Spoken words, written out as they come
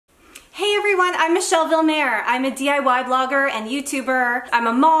everyone, I'm Michelle Villemere. I'm a DIY blogger and YouTuber. I'm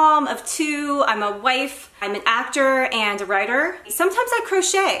a mom of 2, I'm a wife, I'm an actor and a writer. Sometimes I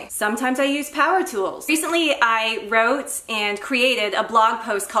crochet, sometimes I use power tools. Recently I wrote and created a blog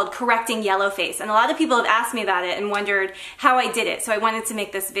post called Correcting Yellowface, and a lot of people have asked me about it and wondered how I did it, so I wanted to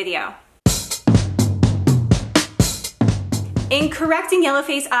make this video. In Correcting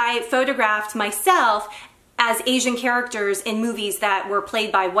Yellowface, I photographed myself as Asian characters in movies that were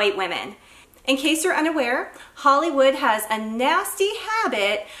played by white women. In case you're unaware, Hollywood has a nasty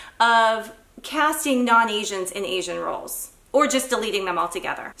habit of casting non-Asians in Asian roles, or just deleting them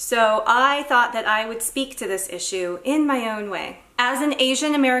altogether. So I thought that I would speak to this issue in my own way. As an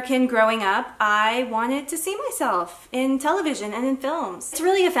Asian American growing up, I wanted to see myself in television and in films. It's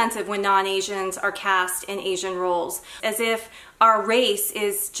really offensive when non-Asians are cast in Asian roles, as if our race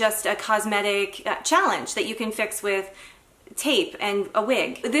is just a cosmetic challenge that you can fix with tape and a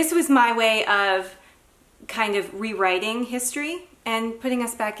wig. This was my way of kind of rewriting history and putting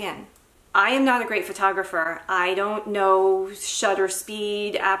us back in. I am not a great photographer. I don't know shutter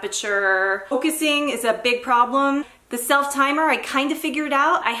speed, aperture. Focusing is a big problem. The self-timer, I kind of figured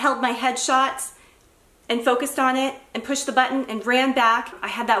out. I held my headshot and focused on it and pushed the button and ran back. I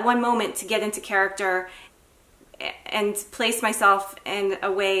had that one moment to get into character and place myself in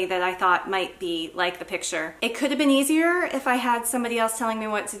a way that I thought might be like the picture. It could have been easier if I had somebody else telling me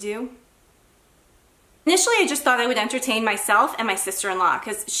what to do. Initially, I just thought I would entertain myself and my sister-in-law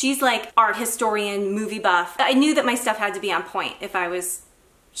because she's like art historian, movie buff. I knew that my stuff had to be on point if I was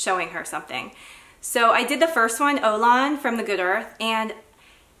showing her something. So I did the first one, Olan from The Good Earth, and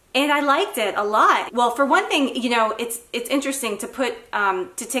I liked it a lot. Well, for one thing, you know, it's interesting to put to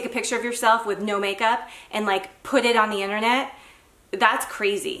take a picture of yourself with no makeup and like put it on the internet. That's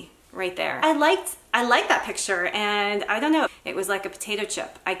crazy right there. I liked that picture, and I don't know, it was like a potato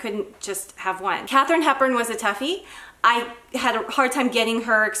chip. I couldn't just have one. Katharine Hepburn was a toughie. I had a hard time getting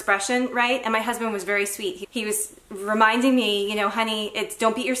her expression right, and my husband was very sweet. He was reminding me, you know, honey,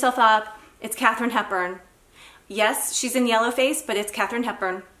 don't beat yourself up. It's Katharine Hepburn. Yes, she's in Yellowface, but it's Katharine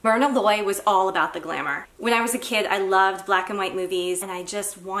Hepburn. Myrna Loy was all about the glamour. When I was a kid, I loved black and white movies, and I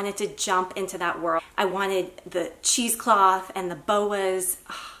just wanted to jump into that world. I wanted the cheesecloth and the boas.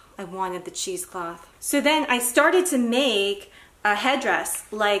 Oh, I wanted the cheesecloth. So then I started to make a headdress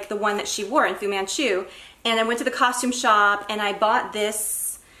like the one that she wore in Fu Manchu, and I went to the costume shop and I bought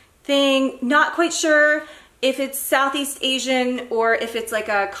this thing, not quite sure if it's Southeast Asian or if it's like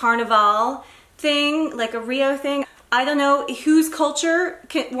a carnival thing, like a Rio thing. I don't know whose culture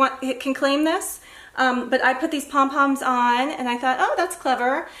can claim this, but I put these pom-poms on and I thought, oh, that's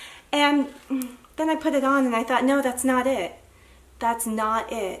clever. And then I put it on and I thought, no, that's not it. That's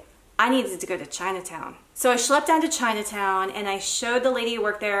not it. I needed to go to Chinatown. So I schlepped down to Chinatown and I showed the lady who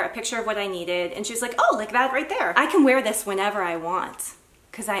worked there a picture of what I needed, and she was like, oh, like that right there. I can wear this whenever I want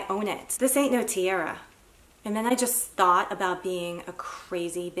because I own it. This ain't no tiara. And then I just thought about being a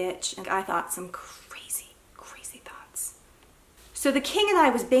crazy bitch, and I thought some crazy, crazy thoughts. So The King and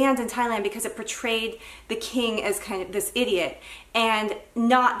I was banned in Thailand because it portrayed the king as kind of this idiot, and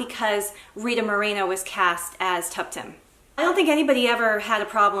not because Rita Moreno was cast as Tuptim. I don't think anybody ever had a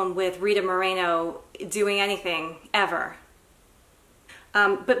problem with Rita Moreno doing anything, ever.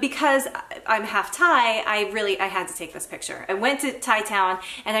 But because I'm half Thai, I had to take this picture. I went to Thai town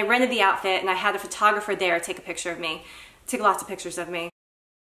and I rented the outfit and I had a photographer there take a picture of me. Took lots of pictures of me.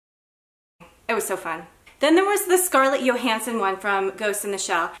 It was so fun. Then there was the Scarlett Johansson one from Ghost in the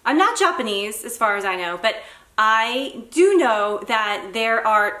Shell. I'm not Japanese as far as I know, but I do know that there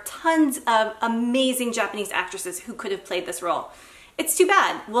are tons of amazing Japanese actresses who could have played this role. It's too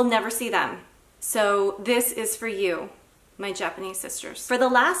bad. We'll never see them. So this is for you, my Japanese sisters. For the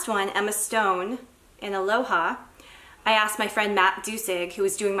last one, Emma Stone in Aloha, I asked my friend Matt Dusig, who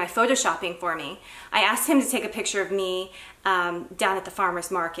was doing my photoshopping for me, I asked him to take a picture of me down at the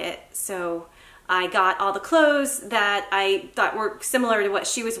farmer's market. So I got all the clothes that I thought were similar to what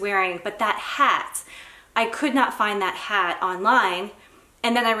she was wearing, but that hat, I could not find that hat online.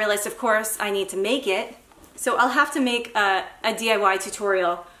 And then I realized, of course, I need to make it. So I'll have to make a DIY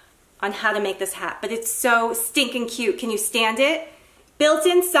tutorial on how to make this hat, but it's so stinking cute. Can you stand it?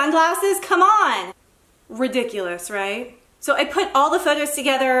 Built-in sunglasses? Come on! Ridiculous, right? So I put all the photos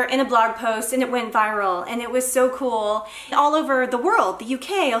together in a blog post and it went viral, and it was so cool. All over the world, the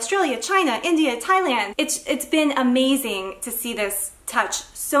UK, Australia, China, India, Thailand. It's been amazing to see this touch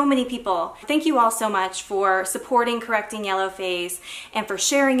so many people. Thank you all so much for supporting Correcting Yellowface and for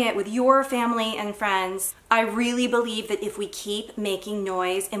sharing it with your family and friends. I really believe that if we keep making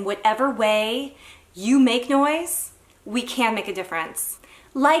noise in whatever way you make noise, we can make a difference.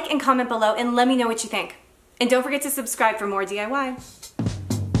 Like and comment below and let me know what you think. And don't forget to subscribe for more DIY.